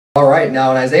All right,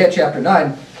 now in Isaiah chapter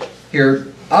 9, here,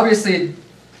 obviously,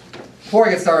 before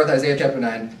I get started with Isaiah chapter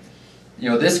 9,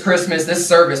 this Christmas, this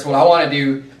service, what I want to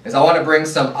do is I want to bring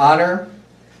some honor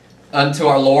unto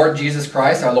our Lord Jesus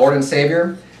Christ, our Lord and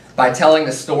Savior, by telling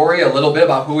the story, a little bit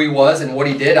about who He was and what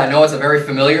He did. I know it's a very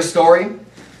familiar story,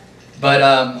 but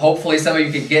hopefully some of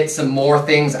you could get some more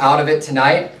things out of it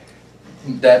tonight.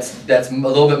 That's a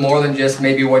little bit more than just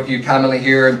maybe what you commonly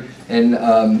hear and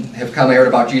have commonly heard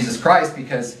about Jesus Christ,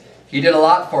 because He did a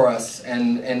lot for us,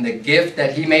 and the gift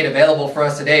that He made available for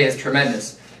us today is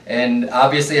tremendous. And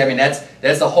obviously, I mean, that's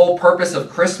the whole purpose of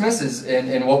Christmas,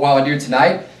 and what I want to do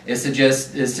tonight is to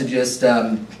just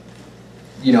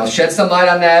shed some light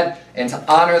on that, and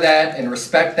to honor that and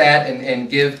respect that, and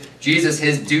give Jesus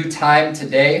His due time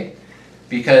today.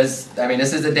 Because, I mean,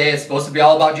 this is the day it's supposed to be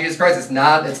all about Jesus Christ. It's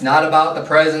not about the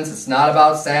presents. It's not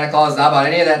about Santa Claus. It's not about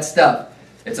any of that stuff.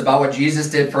 It's about what Jesus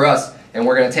did for us. And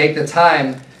we're going to take the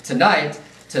time tonight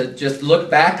to just look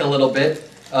back a little bit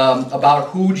about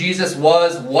who Jesus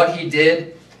was, what He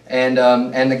did, and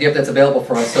the gift that's available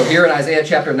for us. So here in Isaiah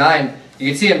chapter 9, you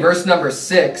can see in verse number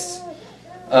 6,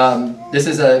 this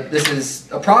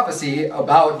is a prophecy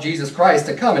about Jesus Christ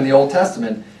to come in the Old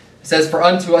Testament. It says, "For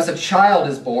unto us a child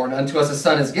is born, unto us a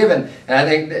son is given." And I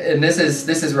think, and this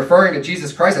is referring to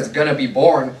Jesus Christ that's going to be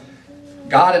born,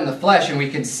 God in the flesh, and we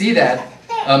can see that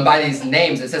by these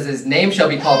names. It says, "His name shall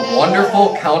be called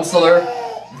Wonderful Counselor,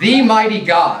 the Mighty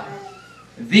God,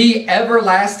 the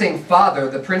Everlasting Father,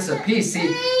 the Prince of Peace." See,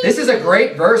 this is a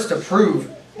great verse to prove,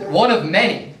 one of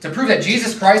many, to prove that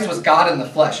Jesus Christ was God in the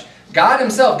flesh. God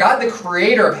Himself, God the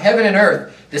Creator of heaven and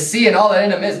earth, the sea and all that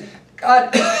in them is.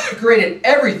 God created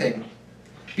everything,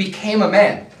 became a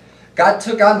man. God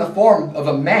took on the form of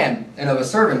a man and of a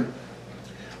servant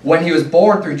when He was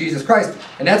born through Jesus Christ.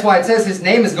 And that's why it says His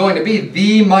name is going to be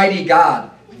the Mighty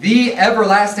God. The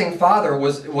Everlasting Father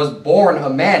was born a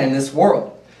man in this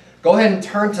world. Go ahead and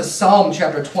turn to Psalm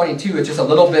chapter 22. It's just a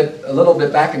little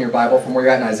bit back in your Bible from where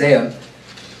you're at in Isaiah.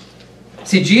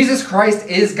 See, Jesus Christ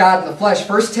is God in the flesh.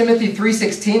 1 Timothy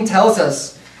 3:16 tells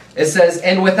us, it says,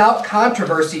 "And without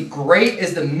controversy, great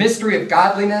is the mystery of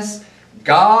godliness.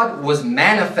 God was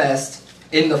manifest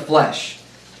in the flesh,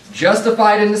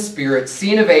 justified in the Spirit,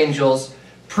 seen of angels,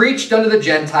 preached unto the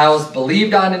Gentiles,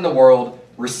 believed on in the world,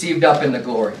 received up into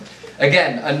glory."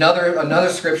 Again, another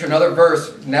scripture, another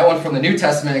verse, and that one from the New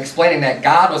Testament, explaining that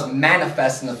God was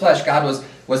manifest in the flesh. God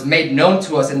was made known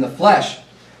to us in the flesh.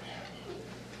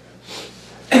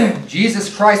 Jesus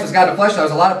Christ was God in the flesh. Now,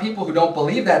 there's a lot of people who don't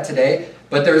believe that today,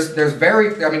 but those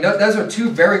are two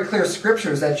very clear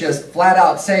scriptures that just flat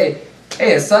out say,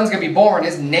 hey, His Son's going to be born,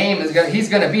 His name is He's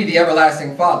going to be the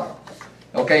Everlasting Father.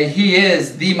 Okay, He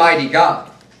is the Mighty God.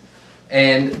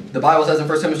 And the Bible says in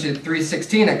 1 Timothy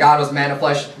 3:16 that God was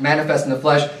manifest in the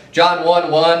flesh. John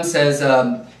 1:1 says,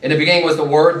 "In the beginning was the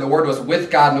Word was with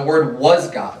God, and the Word was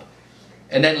God."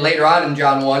 And then later on in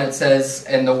John 1 it says,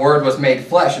 "And the Word was made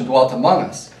flesh and dwelt among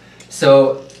us."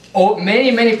 So,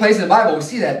 many places in the Bible we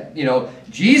see that,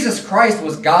 Jesus Christ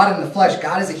was God in the flesh.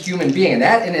 God is a human being. And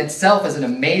that in itself is an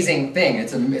amazing thing.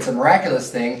 It's a miraculous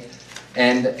thing.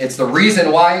 And it's the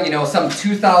reason why, some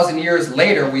 2,000 years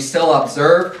later we still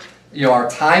observe, our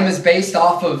time is based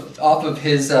off of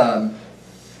His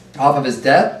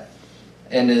death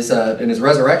and His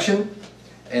resurrection.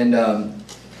 And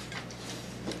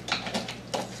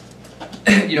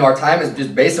our time is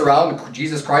just based around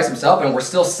Jesus Christ Himself, and we're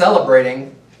still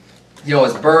celebrating,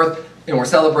 His birth, and we're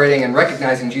celebrating and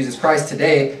recognizing Jesus Christ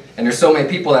today. And there's so many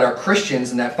people that are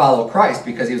Christians and that follow Christ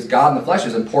because He was God in the flesh. It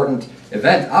was an important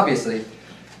event, obviously.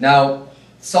 Now,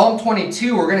 Psalm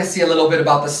 22, we're going to see a little bit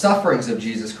about the sufferings of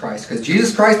Jesus Christ, because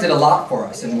Jesus Christ did a lot for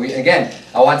us. And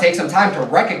I want to take some time to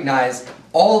recognize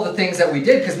all the things that we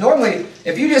did, because normally,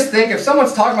 if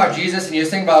someone's talking about Jesus and you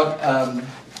just think about,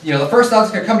 the first thought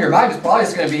that's going to come to your mind is probably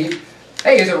just going to be,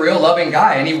 hey, He's a real loving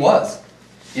guy, and He was.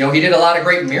 He did a lot of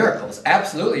great miracles.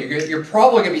 Absolutely. You're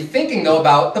probably going to be thinking, though,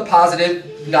 about the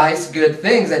positive, nice, good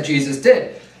things that Jesus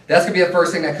did. That's going to be the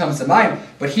first thing that comes to mind.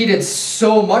 But He did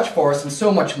so much for us and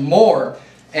so much more.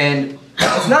 And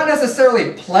it's not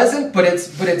necessarily pleasant, but it's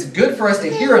good for us to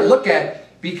hear and look at,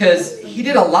 because He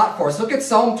did a lot for us. Look at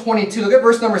Psalm 22. Look at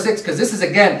verse number 6, because this is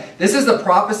the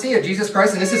prophecy of Jesus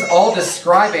Christ, and this is all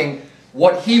describing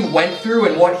what He went through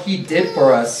and what He did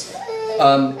for us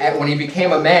when He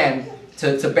became a man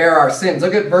to bear our sins.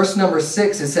 Look at verse number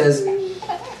 6. It says,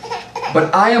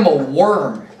 "But I am a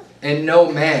worm and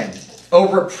no man, a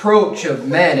reproach of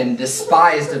men and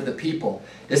despised of the people."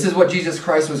 This is what Jesus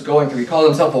Christ was going through. He called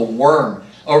Himself a worm,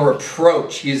 a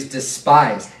reproach. He is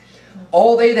despised.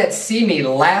 "All they that see me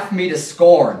laugh me to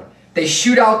scorn. They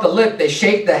shoot out the lip, they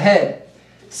shake the head.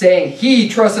 saying he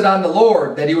trusted on the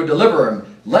Lord that he would deliver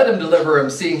him. Let him deliver him,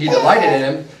 seeing he delighted in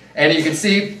him. And you can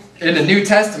see in the New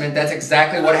Testament, that's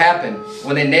exactly what happened.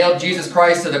 When they nailed Jesus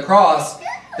Christ to the cross,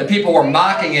 the people were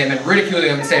mocking him and ridiculing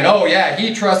him and saying, oh yeah,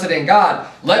 he trusted in God.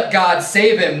 Let God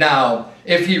save him now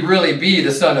if he really be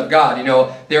the Son of God. You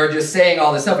know, they were just saying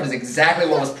all this stuff. It is exactly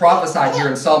what was prophesied here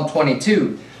in Psalm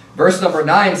 22. Verse number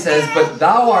 9 says, but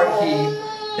thou art he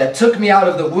that took me out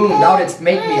of the womb. Thou didst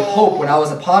make me hope when I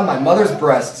was upon my mother's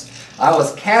breasts. I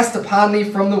was cast upon thee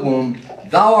from the womb.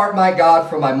 Thou art my God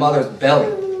from my mother's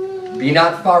belly. Be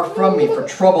not far from me, for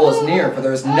trouble is near, for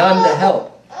there is none to help.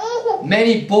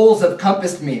 Many bulls have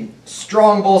compassed me.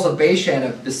 Strong bulls of Bashan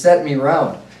have beset me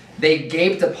round. They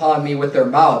gaped upon me with their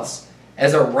mouths,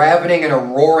 as a ravening and a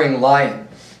roaring lion.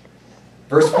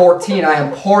 Verse 14, I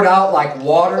am poured out like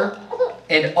water,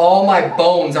 and all my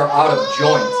bones are out of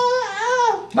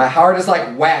joint. My heart is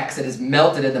like wax, it is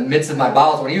melted in the midst of my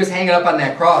bowels. When he was hanging up on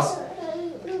that cross,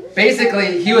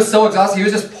 basically, he was so exhausted, he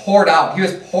was just poured out. He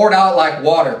was poured out like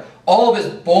water. All of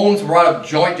his bones were out of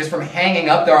joint just from hanging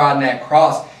up there on that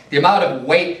cross. The amount of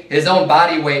weight, his own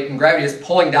body weight and gravity is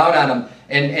pulling down on him,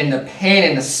 and the pain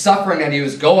and the suffering that he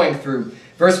was going through.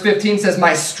 Verse 15 says,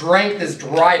 my strength is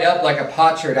dried up like a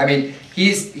potsherd. I mean,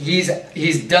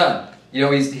 he's done. You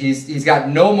know, he's got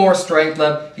no more strength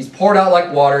left. He's poured out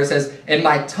like water. It says, and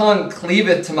my tongue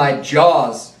cleaveth to my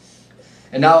jaws,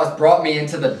 and thou hast brought me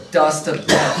into the dust of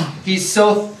death. He's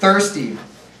so thirsty,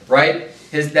 right?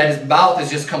 That his mouth is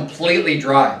just completely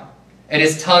dry. And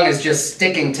his tongue is just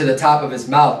sticking to the top of his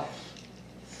mouth.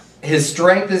 His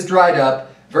strength is dried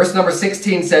up. Verse number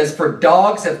 16 says, for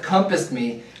dogs have compassed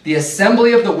me. The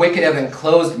assembly of the wicked have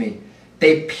enclosed me.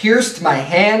 They pierced my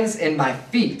hands and my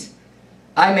feet.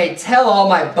 I may tell all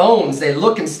my bones. They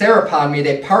look and stare upon me.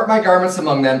 They part my garments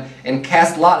among them and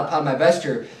cast lot upon my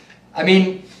vesture. I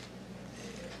mean,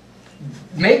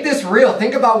 make this real.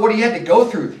 Think about what he had to go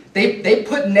through. They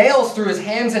put nails through his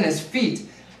hands and his feet.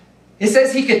 It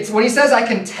says when he says, I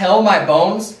can tell my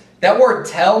bones, that word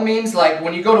tell means like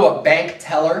when you go to a bank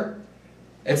teller.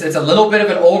 It's a little bit of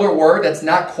an older word that's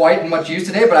not quite much used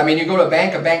today, but I mean, you go to a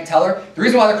bank teller. The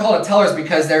reason why they're called a teller is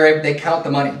because they count the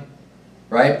money,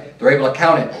 right? They're able to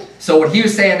count it. So what he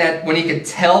was saying, that when he could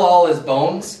tell all his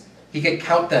bones, he could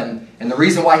count them. And the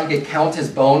reason why he could count his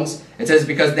bones, it says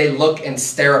because they look and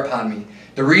stare upon me.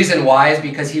 The reason why is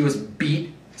because he was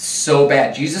beat so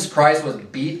bad. Jesus Christ was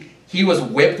beat. He was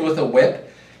whipped with a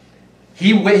whip.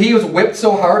 He was whipped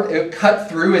so hard, it cut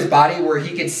through his body where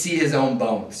he could see his own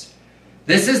bones.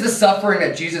 This is the suffering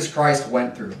that Jesus Christ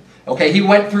went through. Okay, he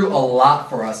went through a lot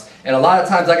for us. And a lot of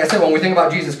times, like I said, when we think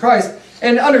about Jesus Christ,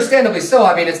 and understandably so,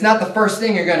 I mean, it's not the first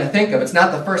thing you're going to think of. It's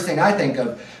not the first thing I think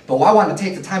of. But I want to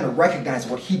take the time to recognize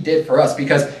what he did for us.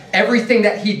 Because everything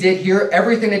that he did here,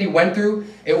 everything that he went through,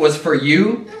 it was for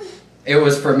you. It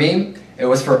was for me. It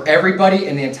was for everybody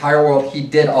in the entire world. He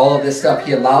did all of this stuff.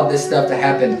 He allowed this stuff to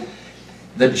happen.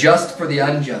 The just for the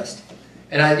unjust.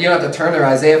 And you don't have to turn there.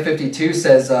 Isaiah 52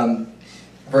 says,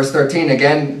 verse 13,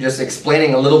 again, just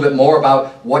explaining a little bit more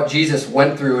about what Jesus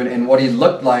went through and what he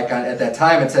looked like at that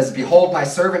time. It says, behold, my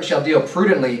servant shall deal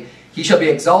prudently. He shall be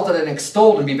exalted and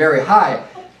extolled and be very high.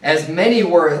 As many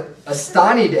were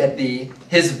astonished at thee,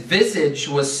 his visage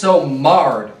was so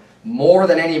marred, more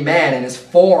than any man, and his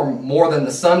form more than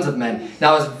the sons of men.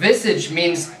 Now his visage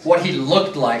means what he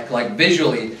looked like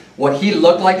visually. What he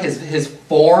looked like, his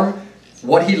form,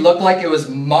 what he looked like, it was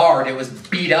marred, it was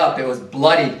beat up, it was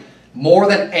bloodied, more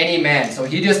than any man. So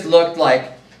he just looked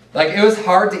like it was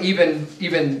hard to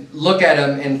even look at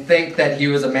him and think that he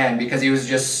was a man, because he was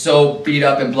just so beat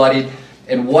up and bloodied,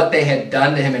 and what they had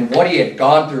done to him and what he had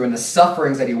gone through and the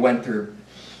sufferings that he went through.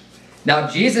 Now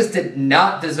Jesus did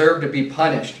not deserve to be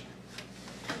punished.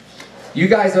 You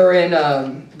guys are in,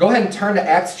 go ahead and turn to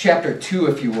Acts chapter 2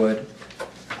 if you would.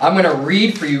 I'm going to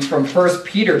read for you from 1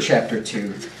 Peter chapter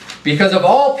 2. Because of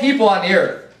all people on the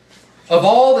earth, of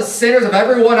all the sinners, of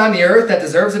everyone on the earth that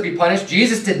deserves to be punished,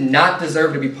 Jesus did not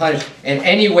deserve to be punished in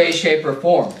any way, shape, or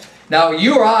form. Now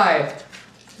you or I,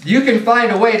 you can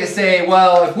find a way to say,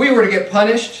 well, if we were to get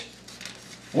punished,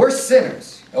 we're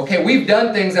sinners. Okay, we've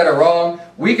done things that are wrong.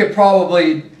 We could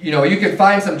probably, you could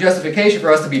find some justification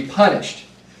for us to be punished.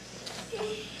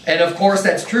 And of course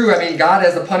that's true. I mean, God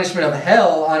has the punishment of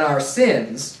hell on our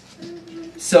sins.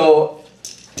 So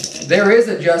there is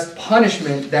a just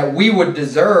punishment that we would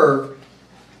deserve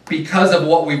because of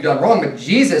what we've done wrong. But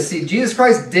Jesus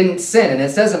Christ didn't sin. And it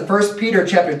says in 1 Peter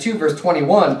chapter 2 verse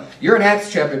 21, you're in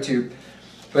Acts chapter 2,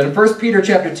 but in 1 Peter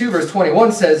chapter 2 verse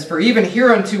 21 says, for even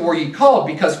hereunto were ye called,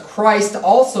 because Christ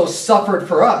also suffered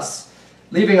for us,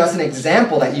 leaving us an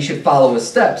example that ye should follow his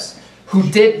steps, who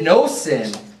did no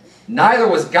sin, neither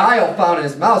was guile found in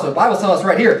his mouth. So the Bible tells us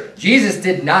right here, Jesus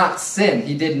did not sin.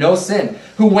 He did no sin.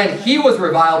 Who when he was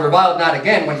reviled, reviled not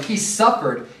again. When he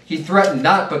suffered, he threatened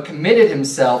not, but committed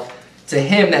himself to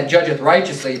him that judgeth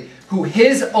righteously, who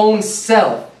his own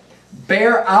self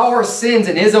bare our sins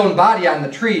in his own body on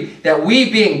the tree, that we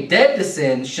being dead to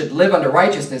sin should live unto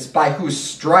righteousness, by whose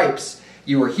stripes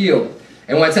you were healed.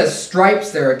 And when it says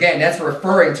stripes there, again, that's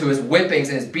referring to his whippings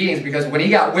and his beatings, because when he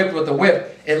got whipped with the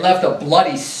whip, it left a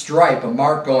bloody stripe, a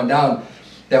mark going down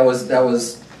that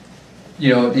was,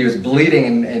 you know, he was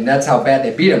bleeding, and that's how bad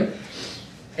they beat him.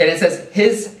 And it says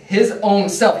his own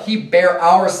self, he bare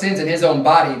our sins in his own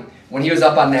body when he was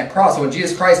up on that cross. So when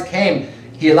Jesus Christ came,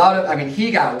 he allowed it. I mean, he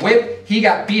got whipped, he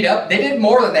got beat up. They did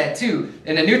more than that too.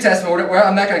 In the New Testament, where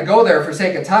I'm not going to go there for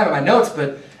sake of time in my notes,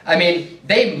 but I mean,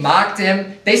 they mocked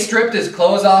him. They stripped his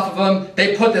clothes off of him.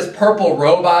 They put this purple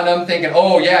robe on him, thinking,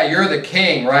 "Oh yeah, you're the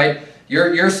king, right?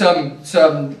 You're some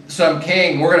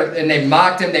king." And they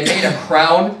mocked him. They made a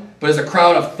crown, but it's a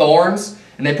crown of thorns.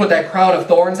 And they put that crown of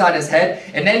thorns on his head.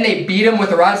 And then they beat him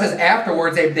with a rod. It says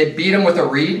afterwards they beat him with a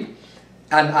reed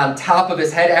on top of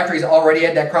his head after he's already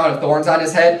had that crown of thorns on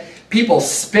his head. People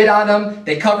spit on him.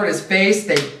 They covered his face.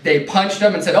 They punched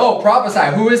him and said, "Oh,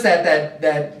 prophesy. Who is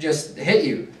that just hit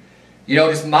you?" You know,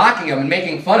 just mocking him and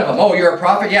making fun of him. "Oh, you're a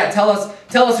prophet? Yeah, tell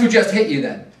us who just hit you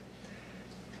then."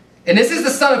 And this is the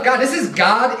Son of God. This is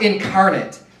God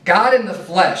incarnate. God in the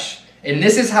flesh. And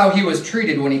this is how he was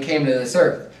treated when he came to this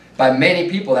earth. By many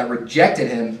people that rejected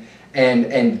him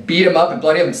and beat him up and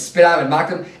bloodied him and spit on him and mocked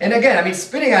him. And again, I mean,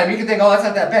 spitting on him, you can think, "Oh, that's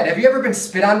not that bad." Have you ever been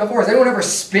spit on before? Has anyone ever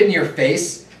spit in your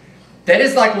face? That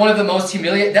is like one of the most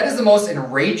humiliating, that is the most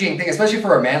enraging thing, especially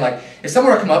for a man. Like, if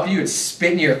someone were to come up to you and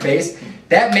spit in your face,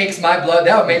 that would make my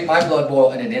blood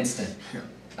boil in an instant.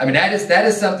 I mean, that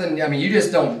is something, I mean, you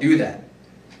just don't do that.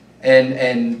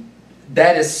 And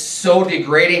that is so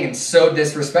degrading and so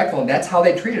disrespectful. And that's how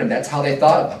they treated him. That's how they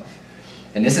thought of him.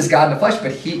 And this is God in the flesh,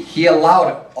 but he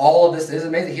allowed all of this. It is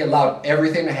amazing. He allowed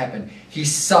everything to happen. He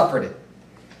suffered it.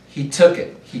 He took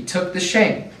it. He took the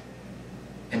shame.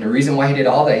 And the reason why he did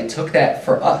all that, he took that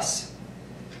for us.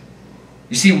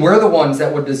 You see, we're the ones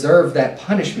that would deserve that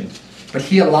punishment. But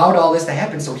he allowed all this to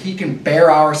happen so he can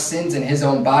bear our sins in his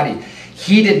own body.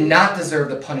 He did not deserve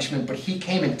the punishment, but he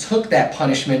came and took that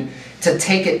punishment to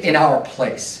take it in our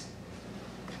place.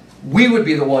 We would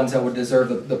be the ones that would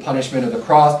deserve the punishment of the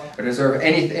cross, or deserve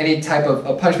any type of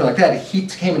punishment like that. He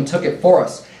came and took it for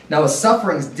us. Now his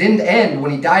sufferings didn't end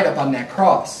when he died up on that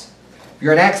cross. If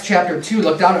you're in Acts chapter 2,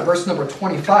 look down at verse number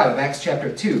 25 of Acts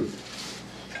chapter 2.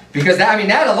 Because that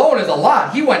alone is a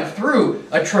lot. He went through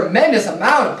a tremendous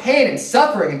amount of pain and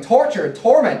suffering and torture and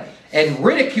torment and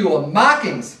ridicule and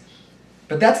mockings.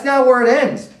 But that's not where it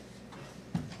ends.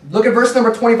 Look at verse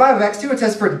number 25 of Acts 2. It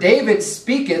says, "For David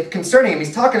speaketh concerning him."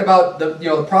 He's talking about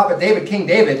the prophet David, King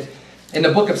David. In the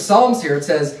book of Psalms here it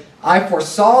says, "I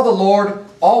foresaw the Lord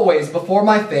always before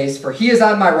my face, for he is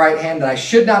on my right hand, that I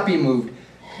should not be moved.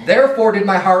 Therefore did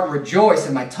my heart rejoice,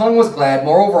 and my tongue was glad.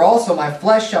 Moreover also my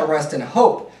flesh shall rest in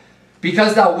hope.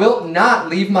 Because thou wilt not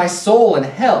leave my soul in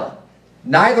hell,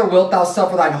 neither wilt thou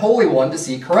suffer thine Holy One to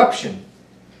see corruption.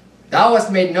 Thou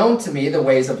hast made known to me the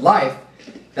ways of life.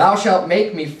 Thou shalt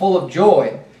make me full of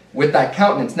joy with thy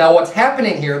countenance." Now what's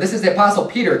happening here, this is the Apostle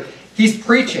Peter. He's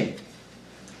preaching.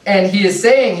 And he is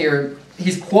saying here,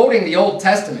 he's quoting the Old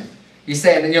Testament. He's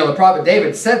saying, the prophet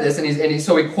David said this,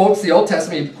 so he quotes the Old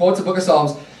Testament, he quotes the book of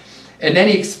Psalms, and then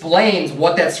he explains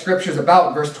what that scripture is about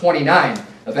in verse 29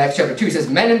 of Acts chapter 2. He says,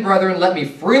 "Men and brethren, let me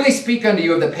freely speak unto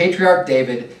you of the patriarch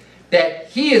David, that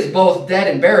he is both dead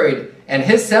and buried, and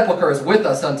his sepulchre is with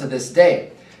us unto this day."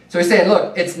 So he's saying,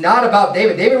 look, it's not about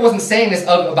David. David wasn't saying this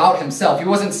about himself. He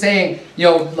wasn't saying,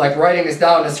 like writing this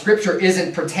down. The scripture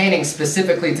isn't pertaining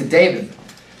specifically to David.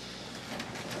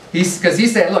 Because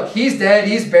he's saying, look, he's dead,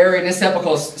 he's buried, and his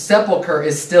sepulchre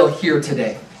is still here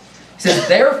today. He says,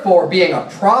 "Therefore, being a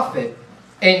prophet,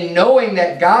 and knowing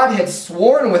that God had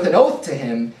sworn with an oath to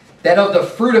him, that of the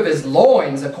fruit of his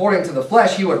loins, according to the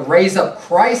flesh, he would raise up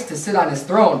Christ to sit on his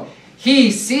throne,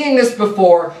 he, seeing this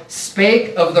before,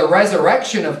 spake of the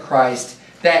resurrection of Christ,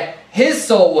 that his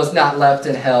soul was not left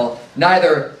in hell,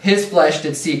 neither his flesh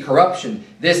did see corruption.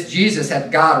 This Jesus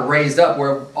hath God raised up,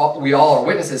 where we all are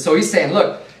witnesses." So he's saying,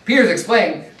 look, Peter's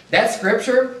explaining, that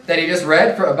scripture that he just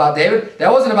read about David,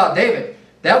 that wasn't about David.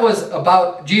 That was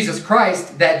about Jesus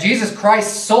Christ, that Jesus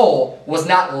Christ's soul was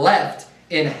not left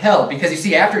in hell. Because you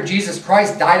see, after Jesus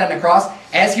Christ died on the cross,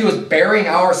 as he was bearing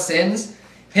our sins,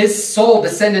 his soul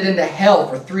descended into hell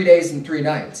for 3 days and 3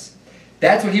 nights.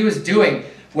 That's what he was doing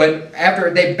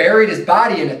after they buried his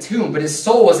body in a tomb, but his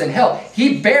soul was in hell.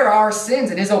 He bare our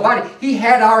sins in his own body. He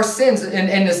had our sins,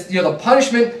 and this, the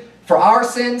punishment for our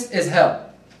sins is hell.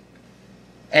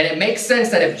 And it makes sense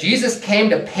that if Jesus came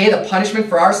to pay the punishment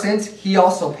for our sins, he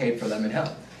also paid for them in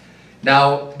hell.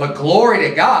 Now, but glory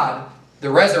to God, the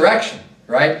resurrection,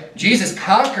 right? Jesus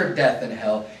conquered death and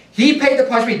hell. He paid the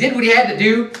punishment. He did what he had to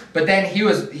do, but then he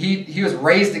was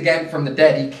raised again from the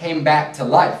dead. He came back to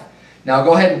life. Now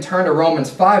go ahead and turn to Romans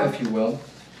 5, if you will.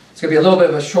 It's going to be a little bit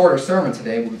of a shorter sermon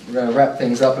today. We're going to wrap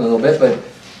things up in a little bit, but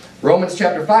Romans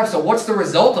chapter 5. So what's the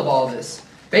result of all this?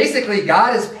 Basically,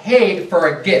 God has paid for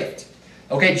a gift.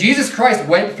 Okay, Jesus Christ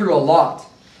went through a lot.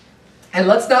 And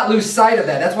let's not lose sight of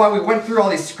that. That's why we went through all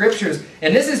these scriptures.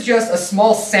 And this is just a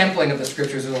small sampling of the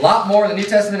scriptures. There's a lot more in the New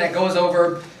Testament that goes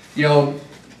over,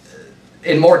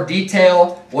 in more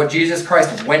detail what Jesus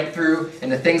Christ went through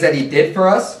and the things that he did for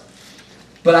us.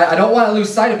 But I don't want to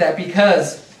lose sight of that,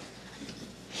 because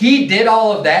he did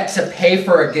all of that to pay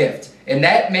for a gift. And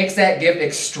that makes that gift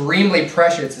extremely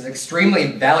precious. It's extremely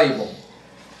valuable.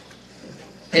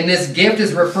 And this gift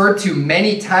is referred to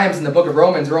many times in the book of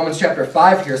Romans, Romans chapter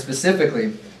 5 here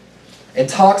specifically. It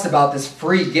talks about this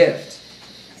free gift.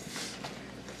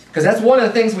 Because that's one of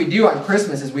the things we do on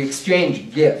Christmas, is we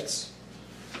exchange gifts.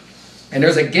 And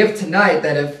there's a gift tonight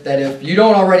that if you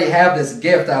don't already have this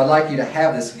gift, I would like you to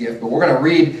have this gift. But we're going to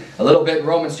read a little bit in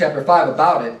Romans chapter 5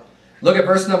 about it. Look at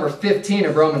verse number 15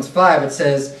 of Romans 5. It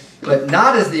says, "But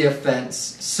not as the offense,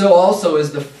 so also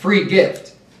is the free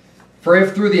gift. For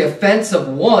if through the offense of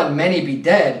one many be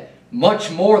dead,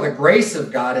 much more the grace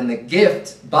of God and the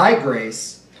gift by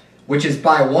grace, which is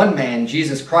by one man,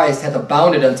 Jesus Christ, hath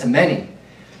abounded unto many.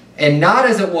 And not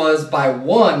as it was by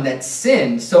one that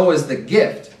sinned, so is the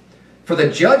gift. For the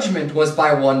judgment was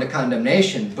by one to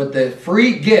condemnation, but the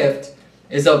free gift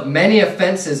is of many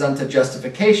offenses unto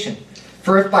justification.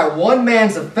 For if by one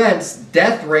man's offense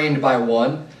death reigned by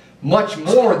one, much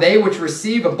more they which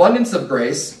receive abundance of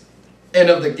grace and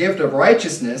of the gift of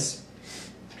righteousness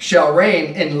shall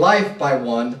reign in life by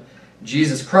one,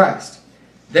 Jesus Christ.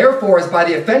 Therefore, as by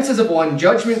the offenses of one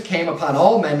judgment came upon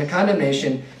all men to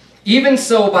condemnation, even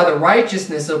so by the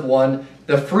righteousness of one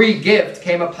the free gift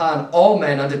came upon all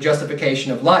men unto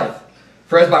justification of life.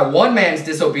 For as by one man's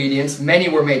disobedience many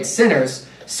were made sinners,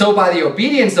 so by the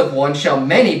obedience of one shall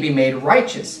many be made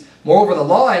righteous. Moreover, the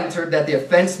law entered that the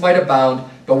offense might abound,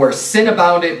 but where sin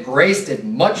abounded, grace did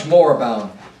much more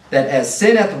abound. That as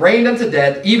sin hath reigned unto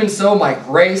death, even so might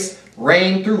grace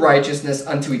reign through righteousness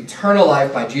unto eternal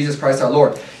life by Jesus Christ our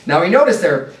Lord." Now we notice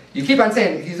there, you keep on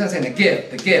saying, he's on saying the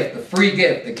gift, the free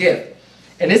gift, the gift.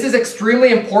 And this is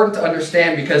extremely important to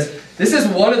understand, because this is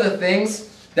one of the things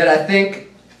that I think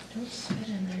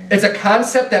it's a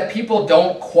concept that people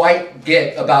don't quite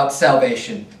get about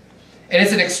salvation. And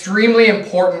it's an extremely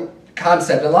important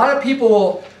concept. A lot of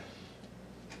people,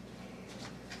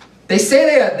 they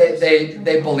say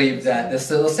they believe that.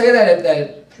 They'll say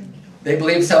that they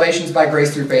believe salvation is by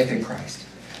grace through faith in Christ.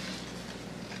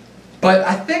 But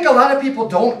I think a lot of people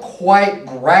don't quite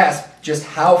grasp just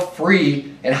how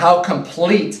free and how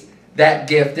complete that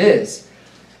gift is.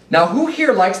 Now, who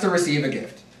here likes to receive a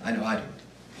gift? I know I do.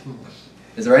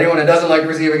 Is there anyone that doesn't like to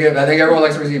receive a gift? I think everyone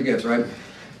likes to receive gifts, right?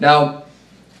 Now,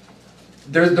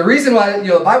 there's the reason why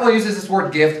the Bible uses this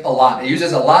word gift a lot. It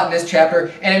uses a lot in this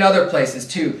chapter and in other places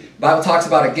too. The Bible talks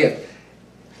about a gift.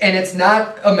 And it's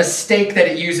not a mistake that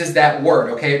it uses that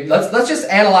word, okay? Let's just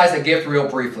analyze a gift real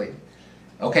briefly.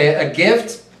 Okay, a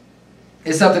gift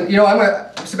is something,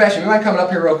 Sebastian, you mind coming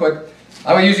up here real quick?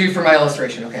 I'm going to use you for my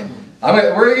illustration, okay?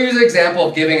 We're going to use an example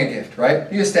of giving a gift,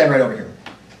 right? You just stand right over here.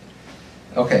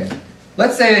 Okay,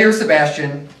 let's say here's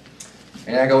Sebastian,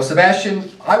 and I go,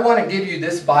 "Sebastian, I want to give you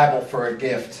this Bible for a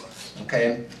gift,"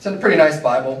 okay? It's a pretty nice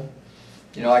Bible.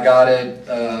 I got it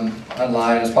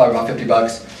online. It's probably about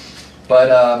 $50.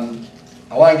 But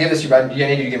I want to give this to you, but you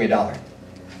need to give me $1.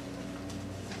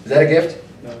 Is that a gift?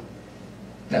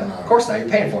 No, of course not. You're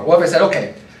paying for it. What if I said,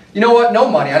 "Okay, you know what? No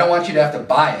money. I don't want you to have to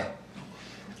buy it.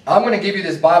 I'm going to give you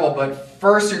this Bible, but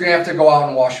first you're going to have to go out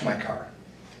and wash my car."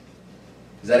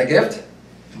 Is that a gift?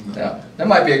 No. That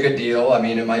might be a good deal. I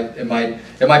mean, it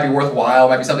might be worthwhile. It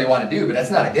might be something you want to do, but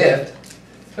that's not a gift.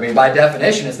 I mean, by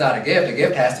definition, it's not a gift. A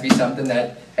gift has to be something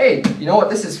that, hey, you know what?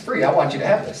 This is free. I want you to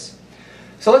have this.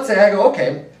 So let's say I go,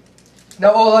 "Okay.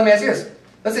 Now, let me ask you this.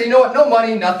 Let's say, you know what, no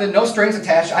money, nothing, no strings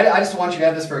attached. I just want you to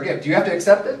have this for a gift. Do you have to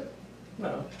accept it?"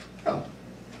 No. No,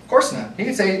 of course not. You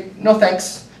can say, "No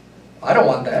thanks, I don't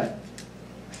want that."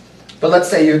 But let's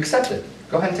say you accept it.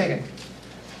 Go ahead and take it.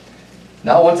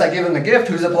 Now once I give him the gift,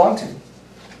 who does it belong to?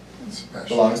 It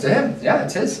belongs to him. Yeah,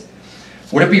 it's his.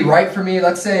 Would it be right for me,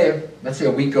 let's say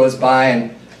a week goes by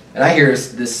and And I hear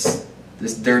this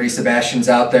dirty Sebastian's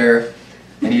out there,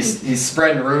 and he's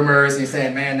spreading rumors. He's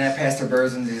saying, man, that Pastor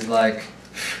Berzins, he's like,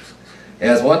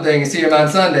 yeah, it's one thing you see him on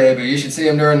Sunday, but you should see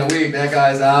him during the week. That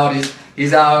guy's out.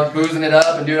 He's out boozing it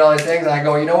up and doing all these things. And I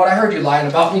go, you know what? I heard you lying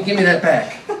about me. Give me that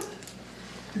pack.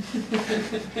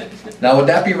 Now, would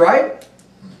that be right?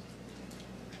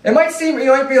 It might seem,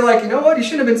 you might be like, you know what? You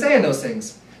shouldn't have been saying those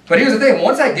things. But here's the thing.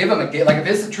 Once I give him a gift, like if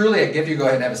it's truly a gift, you go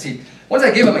ahead and have a seat. Once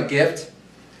I give him a gift,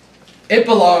 it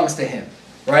belongs to him,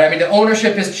 right? I mean, the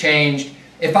ownership has changed.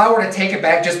 If I were to take it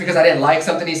back just because I didn't like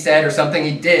something he said or something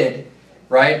he did,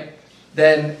 right,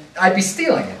 then I'd be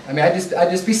stealing it. I mean, I'd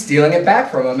just be stealing it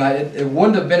back from him. It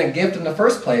wouldn't have been a gift in the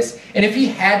first place. And if he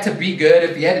had to be good,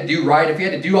 if he had to do right, if he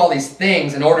had to do all these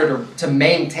things in order to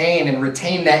maintain and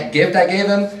retain that gift I gave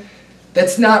him,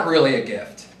 that's not really a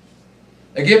gift.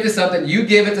 A gift is something you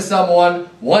give it to someone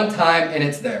one time and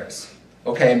it's theirs.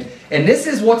 Okay? And this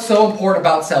is what's so important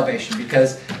about salvation,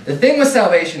 because the thing with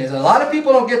salvation is, a lot of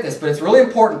people don't get this, but it's really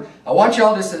important. I want you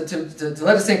all to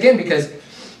let it sink in, because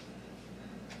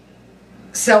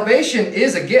salvation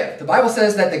is a gift. The Bible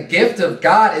says that the gift of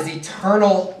God is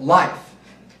eternal life.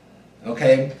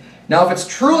 Okay? Now, if it's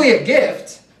truly a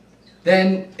gift,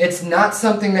 then it's not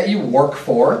something that you work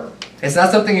for. It's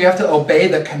not something you have to obey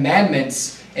the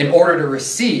commandments in order to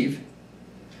receive.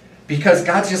 Because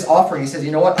God's just offering. He says,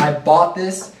 you know what? I bought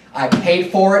this. I paid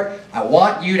for it. I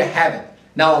want you to have it.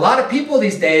 Now, a lot of people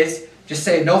these days just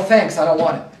say, no thanks, I don't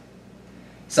want it.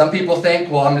 Some people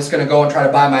think, well, I'm just going to go and try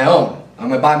to buy my own. I'm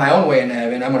going to buy my own way into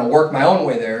heaven. I'm going to work my own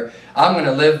way there. I'm going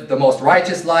to live the most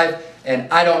righteous life, and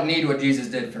I don't need what Jesus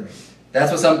did for me. That's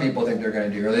what some people think they're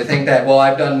going to do. Or they think that, well,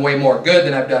 I've done way more good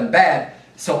than I've done bad,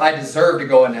 so I deserve to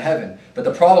go into heaven. But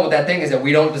the problem with that thing is that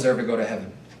we don't deserve to go to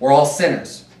heaven. We're all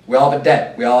sinners. We all have a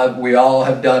debt. We all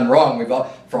have done wrong.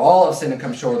 For all have sinned and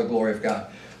come short of the glory of God.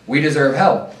 We deserve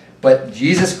hell. But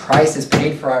Jesus Christ has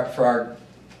paid for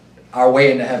our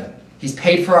way into heaven. He's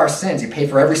paid for our sins. He paid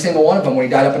for every single one of them when he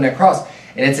died up on that cross.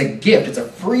 And it's a gift. It's a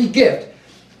free gift.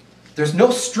 There's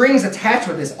no strings attached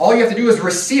with this. All you have to do is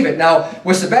receive it. Now,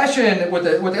 with Sebastian, with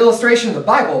the illustration of the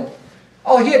Bible,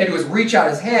 all he had to do was reach out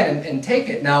his hand and take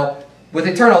it. Now, with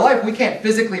eternal life, we can't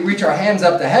physically reach our hands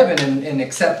up to heaven and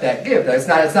accept that gift. It's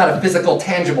not a physical,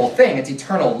 tangible thing. It's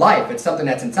eternal life. It's something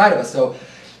that's inside of us. So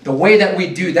the way that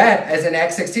we do that, as in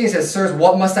Acts 16, it says, sirs,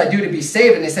 what must I do to be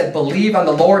saved? And they said, believe on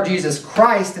the Lord Jesus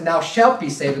Christ, and thou shalt be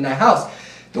saved in thy house.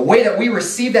 The way that we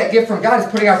receive that gift from God is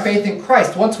putting our faith in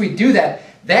Christ. Once we do that,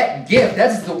 that gift,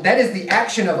 that is the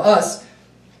action of us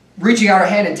reaching out our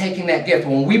hand and taking that gift.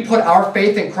 When we put our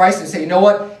faith in Christ and say, you know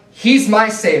what? He's my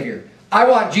Savior. I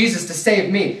want Jesus to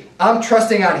save me. I'm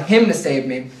trusting on Him to save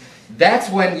me. That's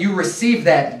when you receive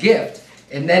that gift.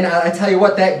 And then I tell you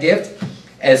what, that gift,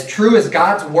 as true as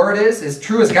God's Word is, as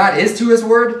true as God is to His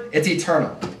Word, it's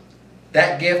eternal.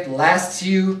 That gift lasts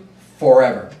you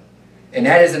forever. And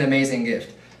that is an amazing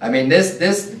gift. I mean, this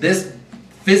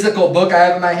physical book I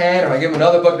have in my hand, or if I give him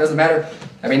another book, doesn't matter.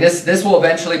 I mean, this will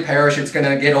eventually perish. It's going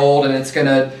to get old, and it's going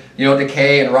to,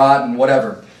 decay and rot and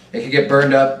whatever. It could get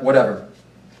burned up, whatever.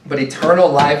 But eternal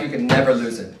life, you can never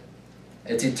lose it.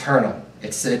 It's eternal.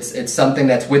 It's something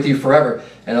that's with you forever.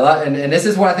 And this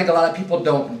is what I think a lot of people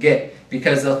don't get,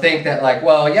 because they'll think that, like,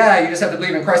 well, yeah, you just have to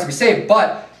believe in Christ to be saved,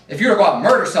 but if you were to go out and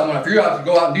murder someone, if you were to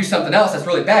go out and do something else that's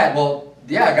really bad, well,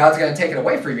 yeah, God's going to take it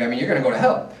away from you. I mean, you're going to go to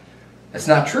hell. That's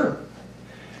not true.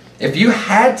 If you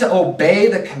had to obey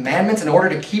the commandments in order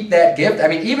to keep that gift, I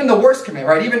mean, even the worst command,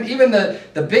 right? Even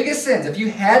the biggest sins, if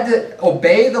you had to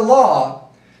obey the law,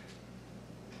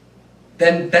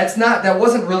 then that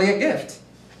wasn't really a gift.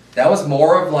 That was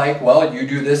more of like, well, you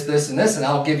do this, this, and this, and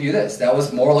I'll give you this. That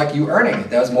was more like you earning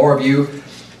it. That was more of you,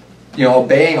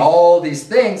 obeying all these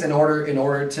things in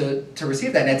order to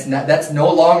receive that. And that's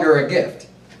no longer a gift.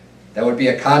 That would be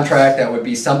a contract. That would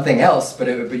be something else. But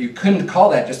you couldn't call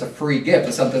that just a free gift.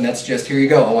 It's something that's just, here you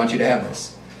go. I want you to have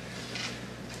this.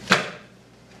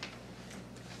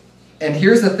 And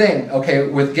here's the thing, okay,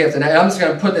 with gifts. And I'm just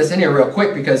going to put this in here real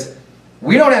quick, because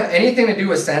we don't have anything to do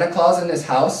with Santa Claus in this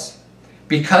house.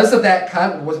 Because of that,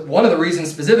 one of the reasons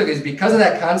specifically is because of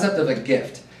that concept of a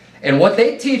gift. And what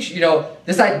they teach,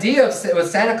 this idea of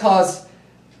Santa Claus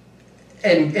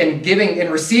and giving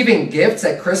and receiving gifts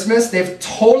at Christmas, they've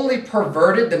totally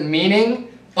perverted the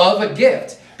meaning of a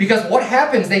gift. Because what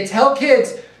happens, they tell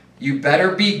kids, you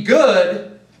better be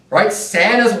good, right?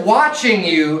 Santa's watching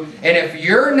you, and if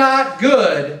you're not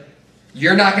good,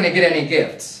 you're not going to get any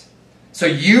gifts. So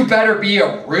you better be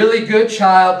a really good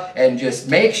child and just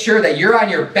make sure that you're on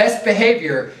your best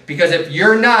behavior, because if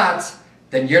you're not,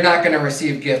 then you're not going to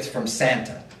receive gifts from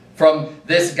Santa. From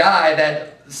this guy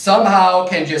that somehow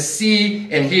can just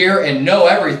see and hear and know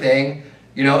everything.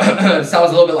 You know, it sounds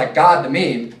a little bit like God to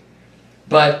me.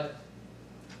 But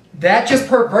that just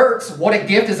perverts what a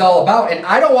gift is all about. And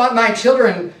I don't want my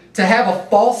children to have a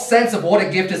false sense of what a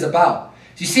gift is about.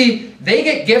 You see, they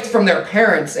get gifts from their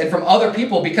parents and from other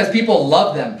people because people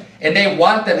love them. And they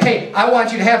want them, hey, I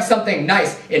want you to have something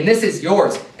nice, and this is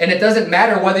yours. And it doesn't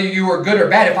matter whether you were good or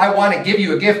bad. If I want to give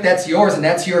you a gift, that's yours, and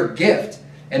that's your gift.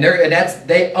 And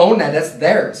they own that. That's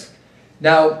theirs.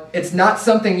 Now, it's not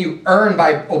something you earn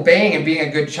by obeying and being a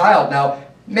good child. Now,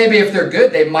 maybe if they're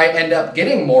good, they might end up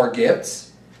getting more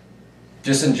gifts,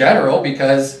 just in general,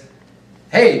 because,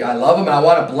 hey, I love them and I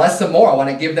want to bless them more. I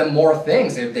want to give them more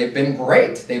things. They've been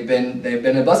great. They've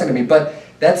been a blessing to me. But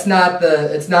it's not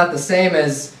the same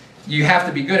as you have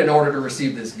to be good in order to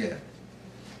receive this gift.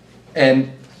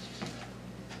 And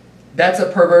that's a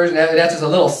perversion. That's just a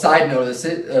little side note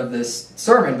of this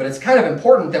sermon, but it's kind of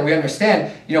important that we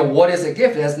understand, you know, what is a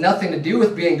gift? It has nothing to do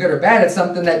with being good or bad. It's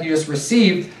something that you just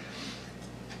receive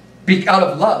out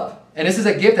of love. And this is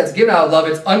a gift that's given out of love.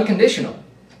 It's unconditional.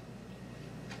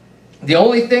 The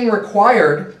only thing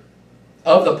required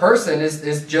of the person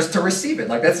is just to receive it.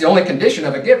 Like, that's the only condition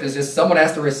of a gift, is just someone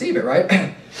has to receive it,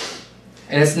 right?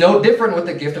 And it's no different with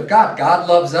the gift of God. God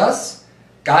loves us.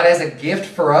 God has a gift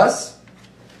for us.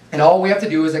 And all we have to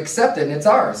do is accept it, and it's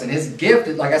ours. And his gift,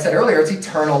 like I said earlier, it's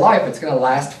eternal life. It's going to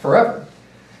last forever.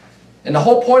 And the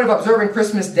whole point of observing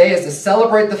Christmas Day is to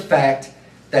celebrate the fact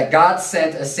that God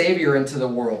sent a Savior into the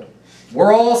world.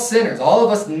 We're all sinners. All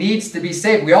of us needs to be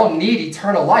saved. We all need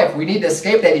eternal life. We need to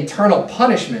escape that eternal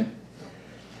punishment.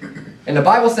 And the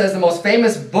Bible says the most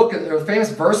famous book or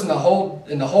famous verse in the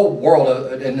whole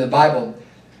world in the Bible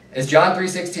is John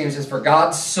 3:16. It says, "For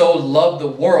God so loved the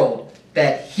world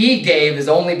that he gave his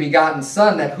only begotten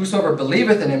Son, that whosoever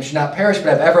believeth in him should not perish but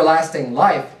have everlasting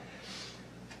life."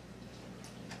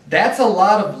 That's a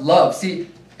lot of love. See,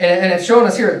 and it's showing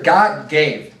us here God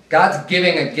gave. God's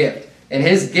giving a gift. And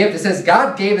his gift, it says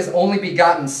God gave his only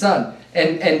begotten Son.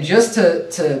 And just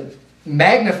to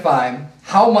magnify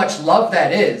how much love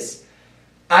that is,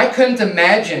 I couldn't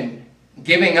imagine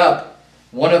giving up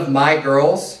one of my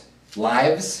girls'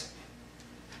 lives.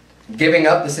 Giving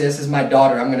up to say, this is my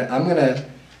daughter. I'm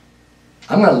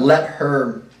gonna let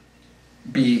her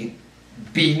be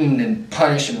beaten and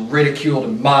punished and ridiculed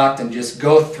and mocked and just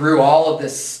go through all of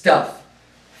this stuff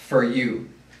for you,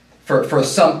 for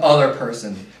some other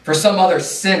person, for some other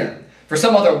sinner, for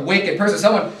some other wicked person.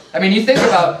 You think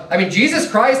about, Jesus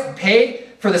Christ paid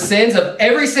for the sins of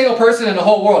every single person in the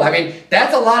whole world.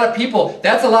 That's a lot of people.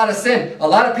 That's a lot of sin. A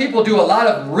lot of people do a lot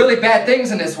of really bad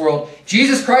things in this world.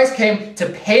 Jesus Christ came to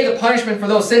pay the punishment for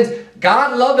those sins.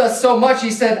 God loved us so much,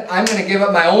 he said, I'm going to give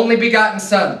up my only begotten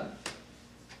Son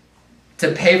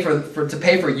to pay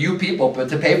for you people, but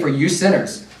to pay for you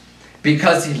sinners,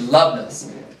 because he loved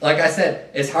us. Like I said,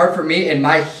 it's hard for me in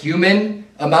my human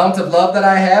amount of love that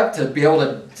I have to be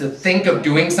able to think of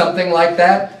doing something like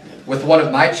that with one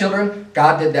of my children.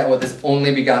 God did that with his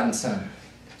only begotten Son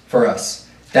for us.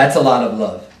 That's a lot of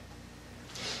love.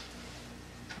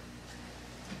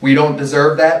 We don't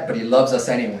deserve that, but he loves us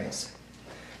anyways.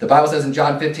 The Bible says in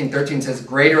John 15:13, says,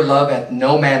 "Greater love hath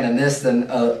no man than this, than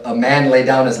a man lay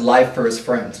down his life for his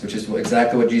friends," which is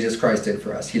exactly what Jesus Christ did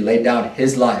for us. He laid down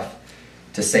his life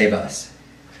to save us.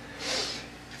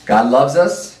 God loves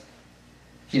us.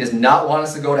 He does not want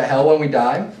us to go to hell when we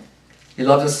die. He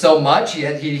loves us so much,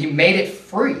 he made it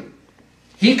free.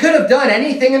 He could have done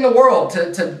anything in the world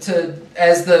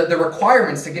as the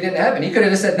requirements to get into heaven. He could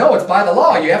have just said, no, it's by the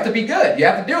law. You have to be good. You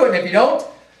have to do it. And if you don't,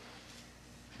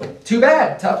 too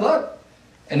bad. Tough luck.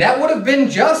 And that would have been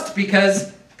just,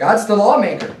 because God's the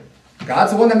lawmaker.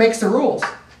 God's the one that makes the rules.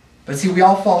 But see, we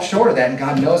all fall short of that, and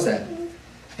God knows that.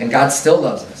 And God still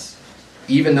loves us,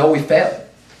 even though we fail.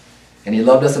 And he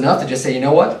loved us enough to just say, you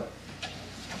know what?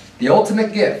 The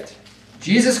ultimate gift,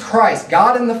 Jesus Christ,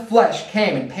 God in the flesh,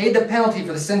 came and paid the penalty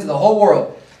for the sins of the whole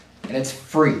world. And it's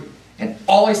free. And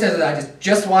all he says is, I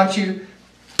just want you,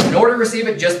 in order to receive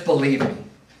it, just believe me.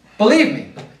 Believe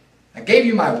me. I gave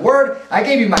you my word. I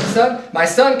gave you my Son. My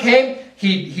Son came.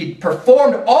 He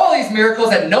performed all these miracles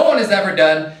that no one has ever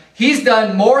done. He's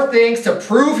done more things to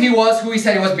prove he was who he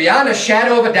said he was, beyond a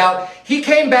shadow of a doubt. He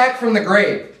came back from the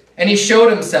grave, and he showed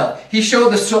himself. He showed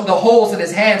the holes in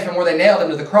his hands from where they nailed him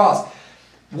to the cross.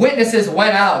 Witnesses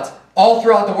went out all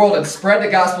throughout the world and spread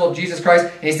the gospel of Jesus Christ.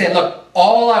 And he said, look,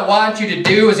 all I want you to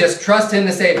do is just trust him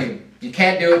to save you. You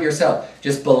can't do it yourself.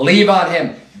 Just believe on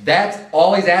him. That's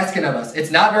all he's asking of us.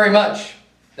 It's not very much.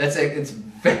 It's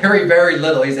very, very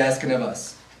little he's asking of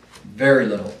us. Very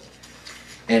little.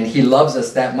 And he loves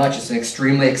us that much. It's an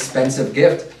extremely expensive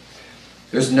gift.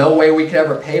 There's no way we could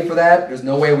ever pay for that. There's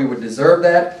no way we would deserve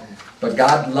that. But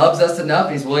God loves us enough,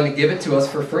 and He's willing to give it to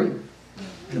us for free.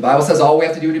 The Bible says all we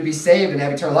have to do to be saved and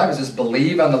have eternal life is just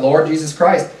believe on the Lord Jesus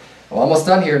Christ. I'm almost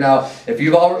done here now. If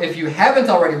you haven't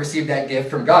already received that gift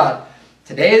from God,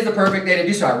 today is the perfect day to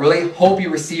do so. I really hope you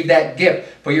receive that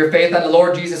gift. Put your faith on the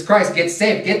Lord Jesus Christ. Get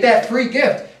saved. Get that free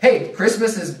gift. Hey,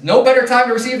 Christmas is no better time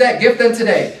to receive that gift than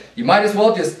today. You might as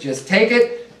well just take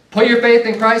it, put your faith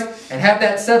in Christ, and have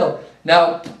that settled.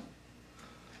 Now,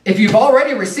 if you've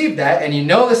already received that, and you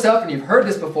know this stuff, and you've heard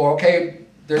this before, okay,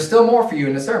 there's still more for you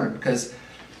in the sermon, because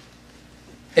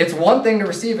it's one thing to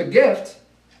receive a gift,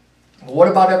 but what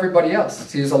about everybody else?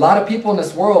 See, there's a lot of people in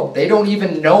this world, they don't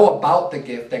even know about the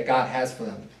gift that God has for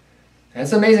them. And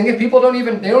it's amazing. People don't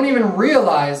even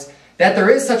realize that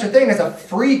there is such a thing as a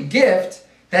free gift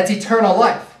that's eternal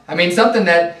life. I mean, something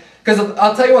that, because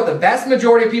I'll tell you what, the vast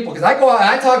majority of people, because I go out and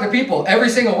I talk to people every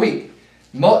single week,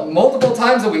 multiple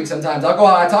times a week sometimes, I'll go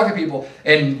out and I talk to people,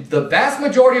 and the vast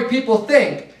majority of people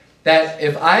think that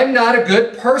if I'm not a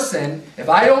good person, if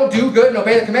I don't do good and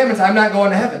obey the commandments, I'm not going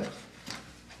to heaven.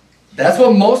 That's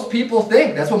what most people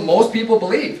think. That's what most people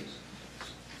believe.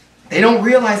 They don't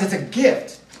realize it's a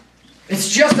gift.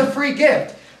 It's just a free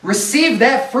gift. Receive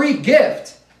that free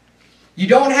gift. You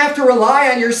don't have to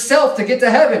rely on yourself to get to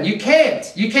heaven. You can't.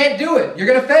 You can't do it. You're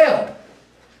going to fail.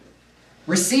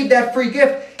 Receive that free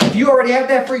gift. If you already have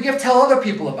that free gift, tell other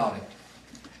people about it.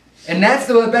 And that's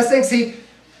the best thing. See,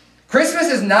 Christmas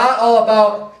is not all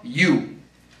about you,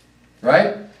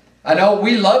 right? I know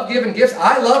we love giving gifts.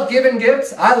 I love giving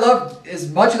gifts. I love as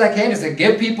much as I can just to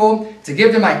give people, to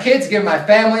give to my kids, to give to my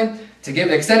family, to give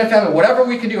to extended family, whatever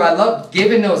we can do. I love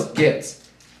giving those gifts.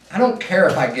 I don't care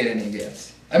if I get any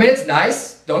gifts. I mean, it's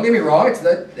nice. Don't get me wrong.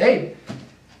 Hey,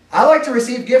 I like to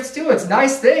receive gifts too. It's a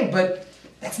nice thing, but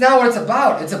that's not what it's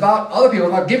about. It's about other people.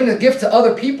 It's about giving a gift to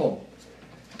other people.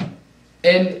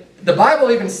 And the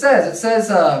Bible even says, it says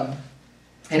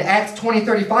in Acts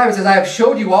 20:35, it says, I have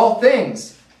showed you all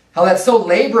things, how that so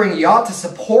laboring ye ought to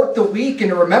support the weak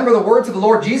and to remember the words of the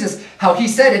Lord Jesus, how He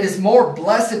said it is more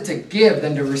blessed to give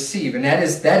than to receive. And that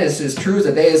is as true as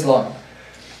the day is long.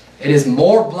 It is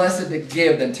more blessed to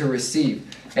give than to receive.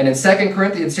 And in 2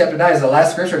 Corinthians chapter 9 is the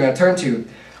last scripture I'm going to turn to.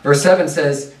 Verse 7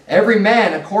 says, every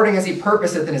man according as he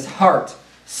purposeth in his heart,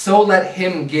 so let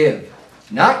him give.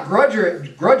 Not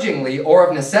grudgingly or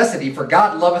of necessity, for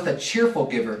God loveth a cheerful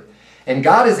giver. And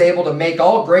God is able to make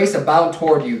all grace abound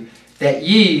toward you, that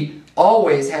ye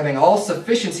always, having all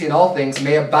sufficiency in all things,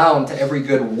 may abound to every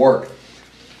good work.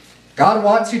 God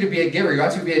wants you to be a giver. He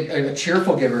wants you to be a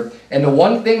cheerful giver. And the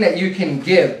one thing that you can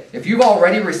give, if you've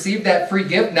already received that free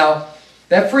gift, now,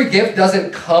 that free gift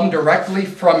doesn't come directly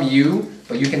from you,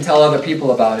 but you can tell other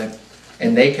people about it,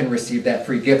 and they can receive that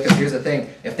free gift. Because here's the thing,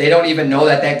 if they don't even know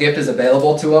that that gift is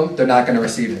available to them, they're not going to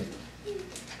receive it.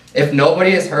 If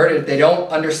nobody has heard it, if they don't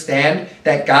understand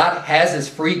that God has His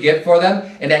free gift for them,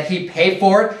 and that He paid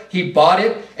for it, He bought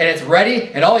it, and it's ready,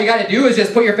 and all you got to do is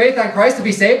just put your faith on Christ to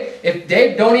be saved, if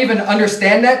they don't even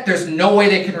understand that, there's no way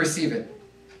they can receive it.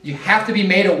 You have to be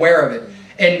made aware of it.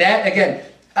 And that, again,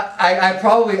 I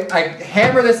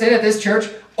hammer this in at this church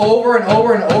over and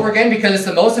over and over again, because it's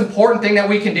the most important thing that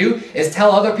we can do is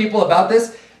tell other people about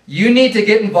this. You need to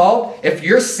get involved. If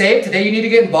you're saved today, you need to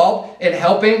get involved in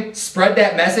helping spread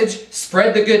that message,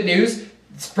 spread the good news,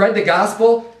 spread the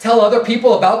gospel, tell other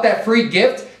people about that free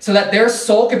gift so that their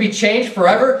soul can be changed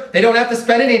forever. They don't have to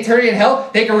spend an eternity in hell.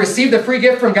 They can receive the free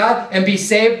gift from God and be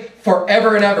saved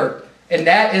forever and ever. And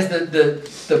that is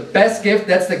the best gift.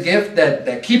 That's the gift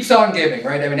that keeps on giving,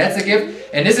 right? I mean, that's the gift.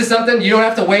 And this is something you don't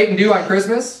have to wait and do on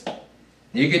Christmas.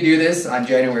 You could do this on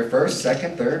January 1st,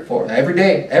 2nd, 3rd, 4th, every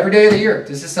day of the year.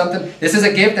 This is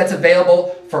a gift that's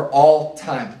available for all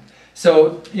time.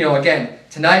 So, again,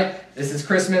 tonight, this is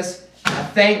Christmas. I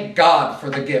thank God for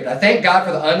the gift. I thank God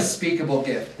for the unspeakable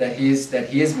gift that He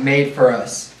has made for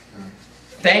us.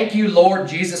 Thank you, Lord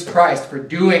Jesus Christ, for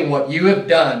doing what you have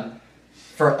done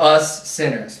for us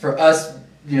sinners. For us,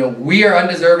 we are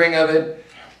undeserving of it,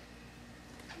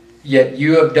 yet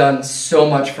you have done so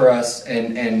much for us,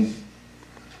 and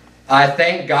I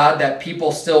thank God that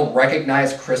people still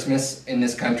recognize Christmas in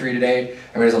this country today. I mean,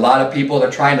 there's a lot of people that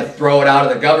are trying to throw it out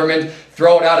of the government,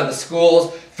 throw it out of the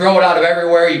schools, throw it out of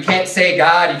everywhere. You can't say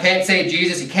God, you can't say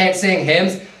Jesus, you can't sing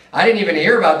hymns. I didn't even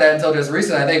hear about that until just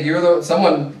recently. I think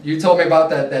you told me about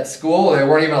that school. They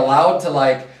weren't even allowed to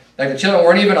like the children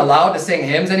weren't even allowed to sing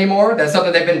hymns anymore. That's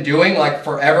something they've been doing like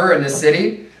forever in this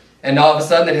city. And all of a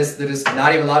sudden they're just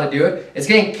not even allowed to do it. It's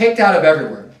getting kicked out of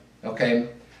everywhere. Okay?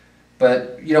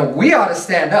 But, we ought to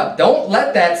stand up. Don't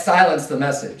let that silence the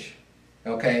message.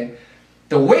 Okay?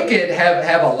 The wicked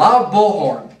have a loud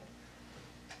bullhorn.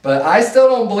 But I still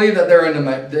don't believe that they're in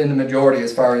the majority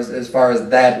as far as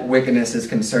that wickedness is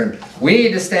concerned. We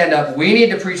need to stand up. We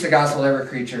need to preach the gospel to every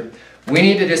creature. We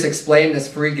need to just explain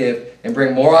this free gift and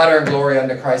bring more honor and glory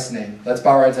unto Christ's name. Let's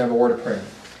bow our heads and have a word of prayer.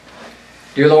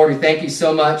 Dear Lord, we thank you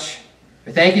so much.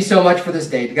 We thank you so much for this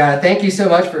day. God, I thank you so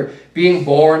much for being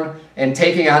born and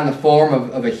taking on the form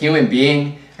of a human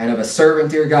being and of a servant,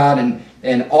 dear God,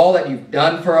 and all that you've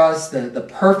done for us, the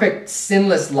perfect,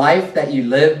 sinless life that you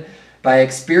live by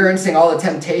experiencing all the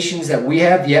temptations that we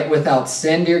have, yet without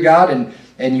sin, dear God,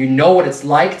 and you know what it's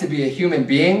like to be a human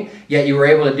being, yet you were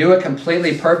able to do it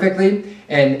completely perfectly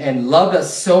and loved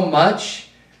us so much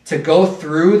to go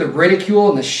through the ridicule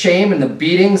and the shame and the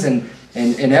beatings and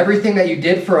everything that you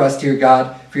did for us, dear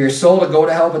God, for your soul to go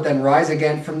to hell but then rise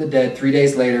again from the dead 3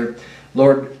 days later.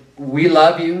 Lord, we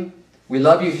love you. We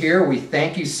love you here. We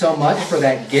thank you so much for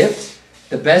that gift,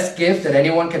 the best gift that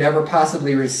anyone could ever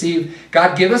possibly receive.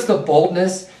 God, give us the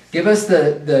boldness, give us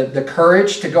the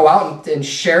courage to go out and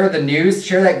share the news,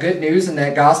 share that good news and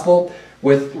that gospel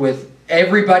with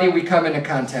everybody we come into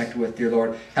contact with, dear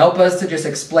Lord. Help us to just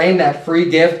explain that free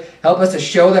gift. Help us to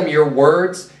show them your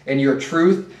words and your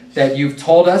truth that you've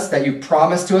told us, that you've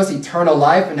promised to us, eternal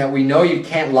life, and that we know you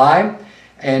can't lie.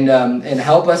 And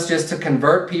help us just to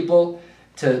convert people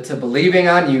to believing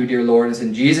on you, dear Lord. It's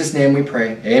in Jesus' name we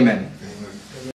pray. Amen.